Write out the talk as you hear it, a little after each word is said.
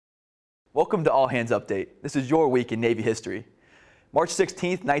Welcome to All Hands Update. This is your week in Navy history. March 16,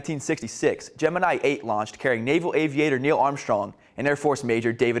 1966, Gemini 8 launched carrying naval aviator Neil Armstrong and Air Force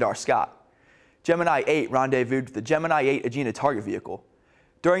Major David R. Scott. Gemini 8 rendezvoused with the Gemini 8 Agena target vehicle.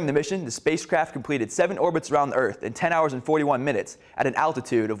 During the mission, the spacecraft completed 7 orbits around the Earth in 10 hours and 41 minutes at an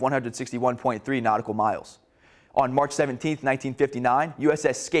altitude of 161.3 nautical miles. On March 17, 1959,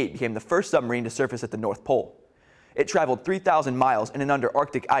 USS Skate became the first submarine to surface at the North Pole. It traveled 3,000 miles in and under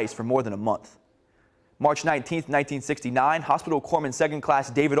Arctic ice for more than a month. March 19, 1969, Hospital Corpsman Second Class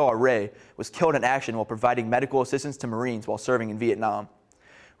David R. was killed in action while providing medical assistance to Marines while serving in Vietnam.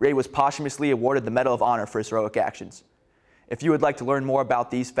 Ray was posthumously awarded the Medal of Honor for his heroic actions. If you would like to learn more about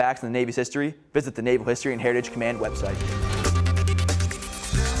these facts in the Navy's history, visit the Naval History and Heritage Command website.